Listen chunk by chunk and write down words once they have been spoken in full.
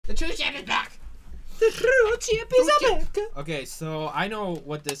true champ is back. The true champ is back. Okay, so I know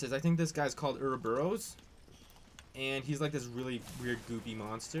what this is. I think this guy's called Ouroboros. And he's like this really weird, goopy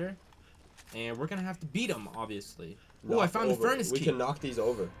monster. And we're gonna have to beat him, obviously. Oh, I found the furnace key. We can knock these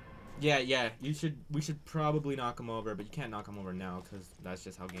over. Yeah. We should probably knock him over, but you can't knock him over now because that's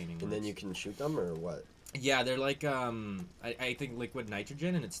just how gaming works. And then you can shoot them, or what? Yeah, they're like I think liquid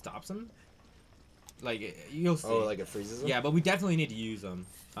nitrogen, and it stops them. Like you'll see. Oh, like it freezes them. Yeah, but we definitely need to use them.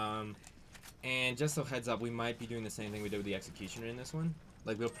 And just so heads up, we might be doing the same thing we did with the executioner in this one.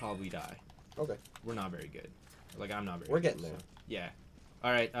 Like we'll probably die. Okay. We're not very good. Like I'm not very. We're good, getting there. So, yeah.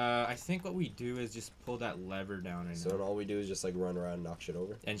 All right. I think what we do is just pull that lever down right So now. then all we do is just like run around and knock shit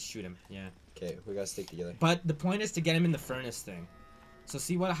over. And shoot him. Yeah. Okay, we gotta stick together. But the point is to get him in the furnace thing. So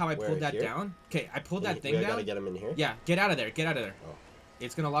see how I pulled that here? down? Okay, I pulled that thing we down. gotta get him in here. Yeah, get out of there. Get out of there. Oh.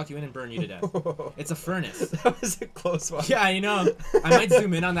 It's gonna lock you in and burn you to death. It's a furnace. That was a close one. Yeah, I know. I might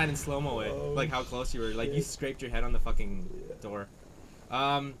zoom in on that in slow-mo it. Oh, Like how close you were. Like you shit. scraped your head on the fucking door.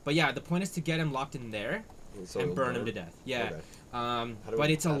 But yeah, the point is to get him locked in there So and it'll burn him to death. Yeah. Okay.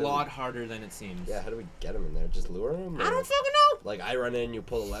 But it's a lot harder than it seems. Yeah, how do we get him in there? Just lure him? I or- don't fucking know. Like I run in, you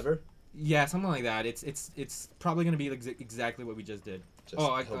pull the lever. Yeah, something like that. It's probably gonna be exactly what we just did. Just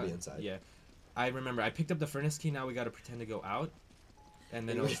he'll be inside. Yeah. I remember. I picked up the furnace key. Now we gotta pretend to go out, and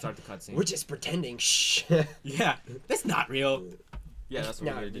then it'll start the cutscene. We're just pretending. Shh. Yeah, that's not real. Yeah, that's what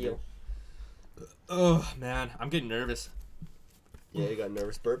Not we're gonna real. do. Oh man, I'm getting nervous. Yeah, you got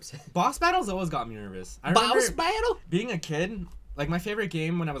nervous burps. Boss battles always got me nervous. I remember Boss battle. being a kid. Like my favorite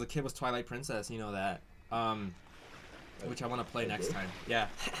game when I was a kid was Twilight Princess. You know that. Which I want to play next time. Yeah.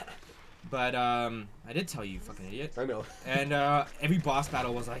 But I did tell you, fucking idiot. I know. And every boss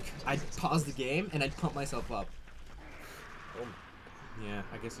battle was like, I'd pause the game and I'd pump myself up. Oh. Yeah,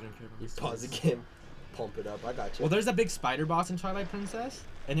 I guess I don't care about You these pause the things. game, pump it up. I got you. Well, there's a big spider boss in Twilight Princess,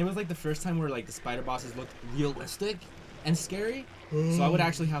 and it was like the first time where like the spider bosses looked realistic and scary. So I would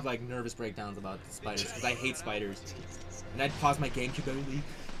actually have like nervous breakdowns about the spiders because I hate spiders. And I'd pause my GameCube every week.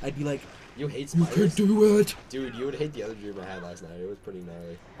 I'd be like, You hate "You spiders? could do it." Dude, you would hate the other dream I had last night. It was pretty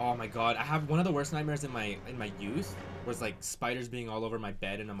gnarly. Oh my god, I have one of the worst nightmares in my youth was like spiders being all over my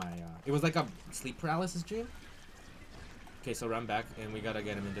bed and on my it was like a sleep paralysis dream. Okay, so run back and we gotta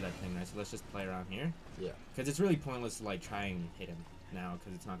get him into that thing, right? So let's just play around here. Yeah. Because it's really pointless to like try and hit him now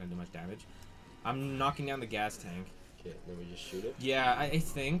because it's not gonna do much damage. I'm knocking down the gas tank. Okay, then we just shoot it. Yeah, I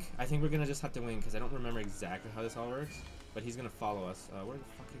think we're gonna just have to win because I don't remember exactly how this all works. But he's gonna follow us. Where the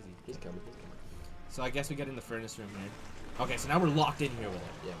fuck is he? He's coming. He's coming. So I guess we get in the furnace room here. Okay, so now we're locked in here with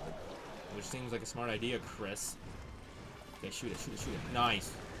it. Yeah. Which seems like a smart idea, Chris. Okay, shoot it, shoot it, shoot it.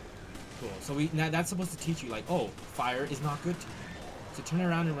 Nice. Cool. So now that's supposed to teach you, like, oh, fire is not good to you. So turn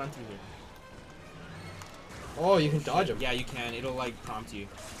around and run through here. Oh, you can dodge him. Yeah, you can. It'll, like, prompt you.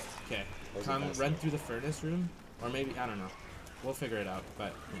 Okay. Come, run through the furnace room. Or maybe, I don't know. We'll figure it out,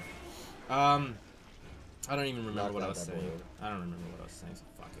 but... I don't even remember what I was saying. I don't remember what I was saying, so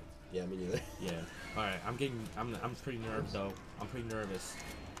fuck it. Yeah, me neither. Yeah. Alright, I'm pretty nervous, though. I'm pretty nervous.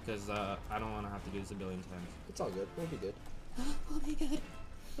 Because, I don't want to have to do this a billion times. It's all good. We'll be good. We'll be good.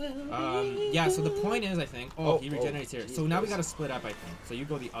 Yeah, so the point is, I think... Oh, he regenerates here. geez, So now we Chris. gotta split up, I think. So you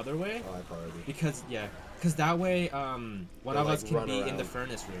go the other way. Oh, I probably do. Because, yeah. Because that way, one of like, us can run be in the around.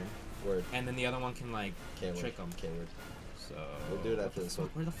 furnace room. Word. And then the other one can, like, Can't trick him. Can't word. So... We'll do it after this one.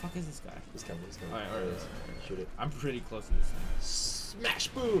 Where the fuck is this guy? He's coming. He's coming. Alright, There he alright. is. Shoot it. I'm pretty close to this thing. Smash!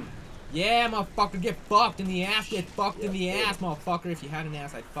 Boom! Yeah, motherfucker, get fucked in the ass, get fucked in the Yeah, ass, motherfucker. If you had an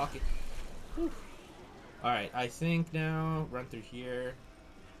ass, I'd fuck it. Alright, I think now, run through here.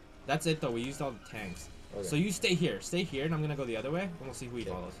 That's it, though. We used all the tanks. Okay. So you stay here, and I'm gonna go the other way, and we'll see who he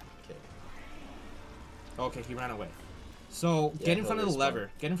follows. Okay. Okay, he ran away. So, Yeah, get in front of the he'll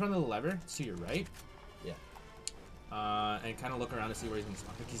lever. Get in front of the lever, to your right. Yeah. And kind of look around to see where he's gonna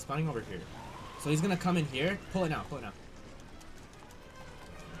spawn. Like, he's spawning over here. So he's gonna come in here. Pull it now, pull it now.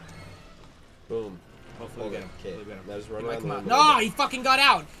 Boom. Hopefully we get him. Okay. Hopefully we get him. Now just run He might around come the out. window. No, he fucking got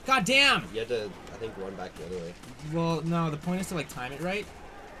out! God damn! You had to, I think, run back the other way. Well, no, the point is to, like, time it right.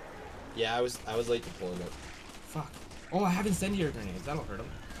 Yeah, I was late to pulling it. Fuck. Oh, I have incendiary grenades. That'll hurt him.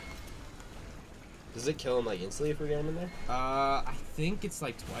 Does it kill him like instantly if we get him in there? I think it's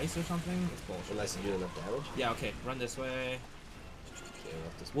like twice or something. It's bullshit. Unless you do enough damage? Yeah, okay. Run this way. Okay,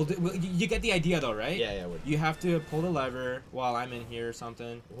 we'll have to We'll you get the idea though, right? Yeah, we're... You have to pull the lever while I'm in here or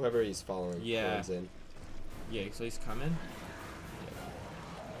something. Whoever he's following Yeah. runs in. Yeah, so he's coming. Yeah.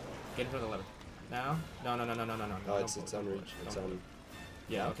 Get in front of the lever. Now? No. Oh, it's on reach. It's on...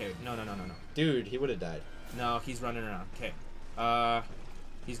 Yeah, okay. No. Dude, he would have died. No, he's running around. Okay.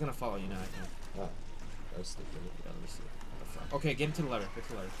 He's gonna follow you now, I think. Oh, that was stupid. Yeah, let me see. What the fuck? Okay, get into the lever. Get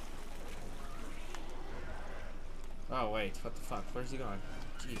to the lever. Oh, wait. What the fuck? Where's he going?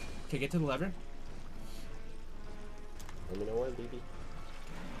 Jeez. Okay, get to the lever. Let me know when, BB.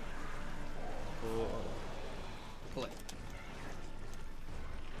 Pull it.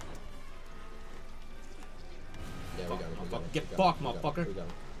 Yeah, we got him. Get fucked, motherfucker. We got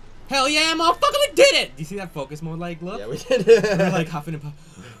him. Hell yeah, motherfucker, we did it! Do you see that focus mode, like, look? Yeah, we did. We're like huffing and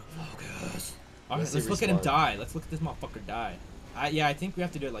puffing. Focus. Alright, let's look at him respawn. die. Let's look at this motherfucker die. Yeah, I think we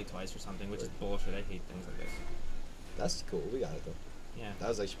have to do it like twice or something, which is bullshit. I hate things like this. That's cool. We got it though. Yeah. That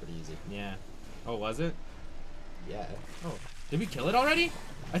was actually pretty easy. Yeah. Oh, was it? Yeah. Oh. Did we kill it already?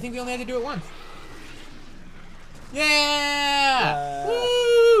 I think we only had to do it once. Yeah!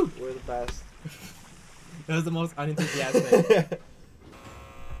 Woo! We're the best. That was the most unenthusiastic.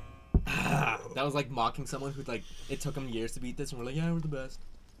 That was like mocking someone who like it took them years to beat this, and we're like, yeah, we're the best.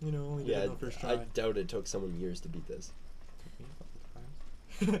 You know, we did it on first try. I doubt it took someone years to beat this.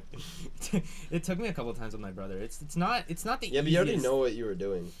 It took me a couple times with my brother. It's not the Yeah, easiest. but you already know what you were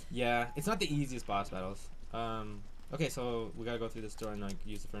doing. Yeah, it's not the easiest boss battles. Okay, so we gotta go through this door and like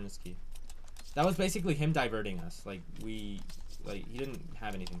use the furnace key. That was basically him diverting us. Like he didn't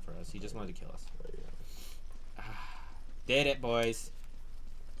have anything for us. He just wanted to kill us. Did it, boys.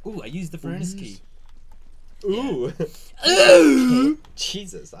 Ooh, I used the furnace key. Ooh. Ooh!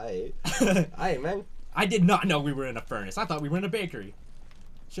 Jesus, I man. I did not know we were in a furnace. I thought we were in a bakery.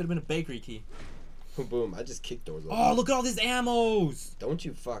 Should have been a bakery key. Boom, I just kicked doors open. Oh, look at all these ammos! Don't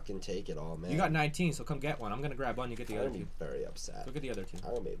you fucking take it all, man. You got 19, so come get one. I'm gonna grab one, you get the I'm other gonna be two. very upset. Go get the other two.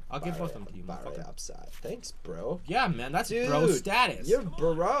 I'm gonna be I'll give both of them to you, very motherfucker. upset. Thanks, bro. Yeah, man, that's Dude, bro status. You're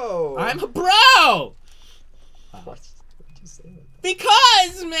bro. I'm a bro! What'd you say?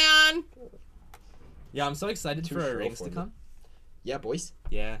 Because, man! Yeah, I'm so excited Too for our shrill rings for to me. come. Yeah, boys.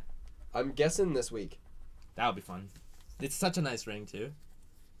 Yeah, I'm guessing this week. that would be fun. It's such a nice ring, too.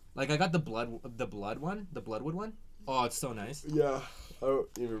 Like, I got the Bloodwood one. Oh, it's so nice. Yeah, I don't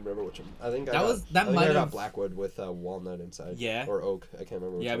even remember which one. I think I might got have Blackwood with walnut inside. Yeah. Or oak. I can't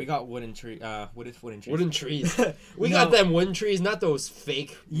remember. Which Yeah, one. we got wooden trees. Wooden trees. We No. got them wooden trees, not those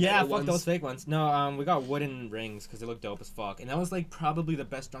fake. Yeah, metal fuck ones. those fake ones. No, we got wooden rings because they look dope as fuck, and that was like probably the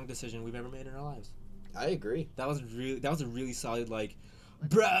best drunk decision we've ever made in our lives. I agree. That was a really solid like,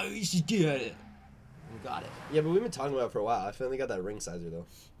 bro, you should get it. We got it. Yeah, but we've been talking about it for a while. I finally got that ring sizer though.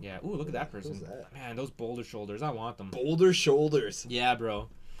 Yeah. Ooh, look at that person. Who's that? Man, those boulder shoulders. I want them. Boulder shoulders. Yeah, bro.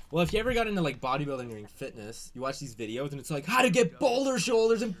 Well, if you ever got into like bodybuilding or fitness, you watch these videos and it's like how to get boulder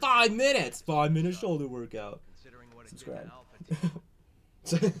shoulders in 5 minutes. 5-minute shoulder workout. Subscribe.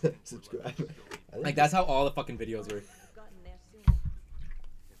 Subscribe. I think Like that's how all the fucking videos work.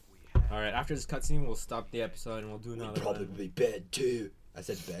 All right, after this cutscene, we'll stop the episode and we'll do we'd another probably one. be bed too. I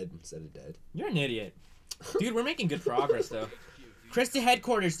said bed instead of dead. You're an idiot. Dude, we're making good progress, though. Chris to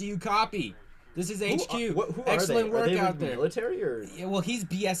headquarters, do you copy? This is HQ. Who Excellent are work they out there. Military or? Yeah, well, he's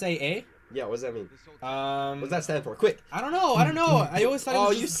BSAA. Yeah, what does that mean? What What does that stand for? Quick. I don't know. I always thought it Oh,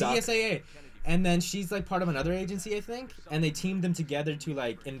 was you just suck. BSAA. And then she's like part of another agency, I think. And they teamed them together to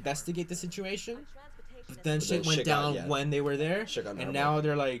like investigate the situation. But then shit went down when they were there. Shit got And normal. now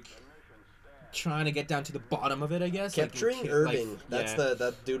they're like trying to get down to the bottom of it, I guess. Capturing like, Irving. Like, That's yeah.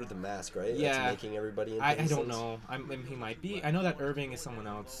 that dude with the mask, right? Yeah. That's making everybody into I these don't things. know. He might be. I know that Irving is someone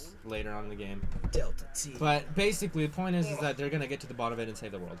else later on in the game. Delta T. But basically, the point is that they're gonna get to the bottom of it and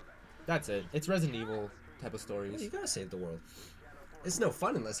save the world. That's it. It's Resident Evil type of Well, you stories. gotta save the world. It's no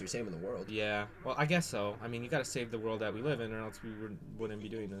fun unless you're saving the world. Yeah. Well, I guess so. I mean, you gotta save the world that we live in, or else we wouldn't be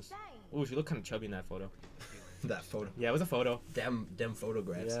doing this. Ooh, she looked kind of chubby in that photo. That photo. Yeah, it was a photo. Them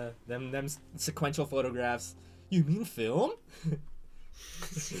photographs. Yeah. Them sequential photographs. You mean film?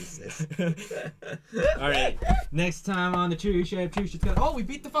 Jesus. All right. Next time on the True Shape True Shit's Oh, we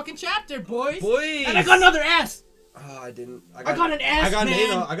beat the fucking chapter, boys. Boys! And I got another S. Oh, I didn't. I got an S, I got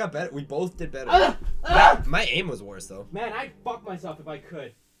man. an A. I got better. We both did better. My aim was worse though. Man, I'd fuck myself if I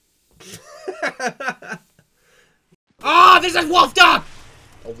could. Oh, there's a wolf dog!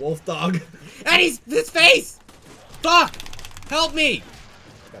 A wolf dog. And his face! Fuck! Help me!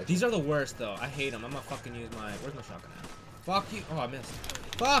 These are the worst, though. I hate them. I'm gonna fucking use my... Where's my shotgun at? Fuck you. Oh, I missed.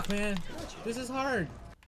 Fuck, man. This is hard.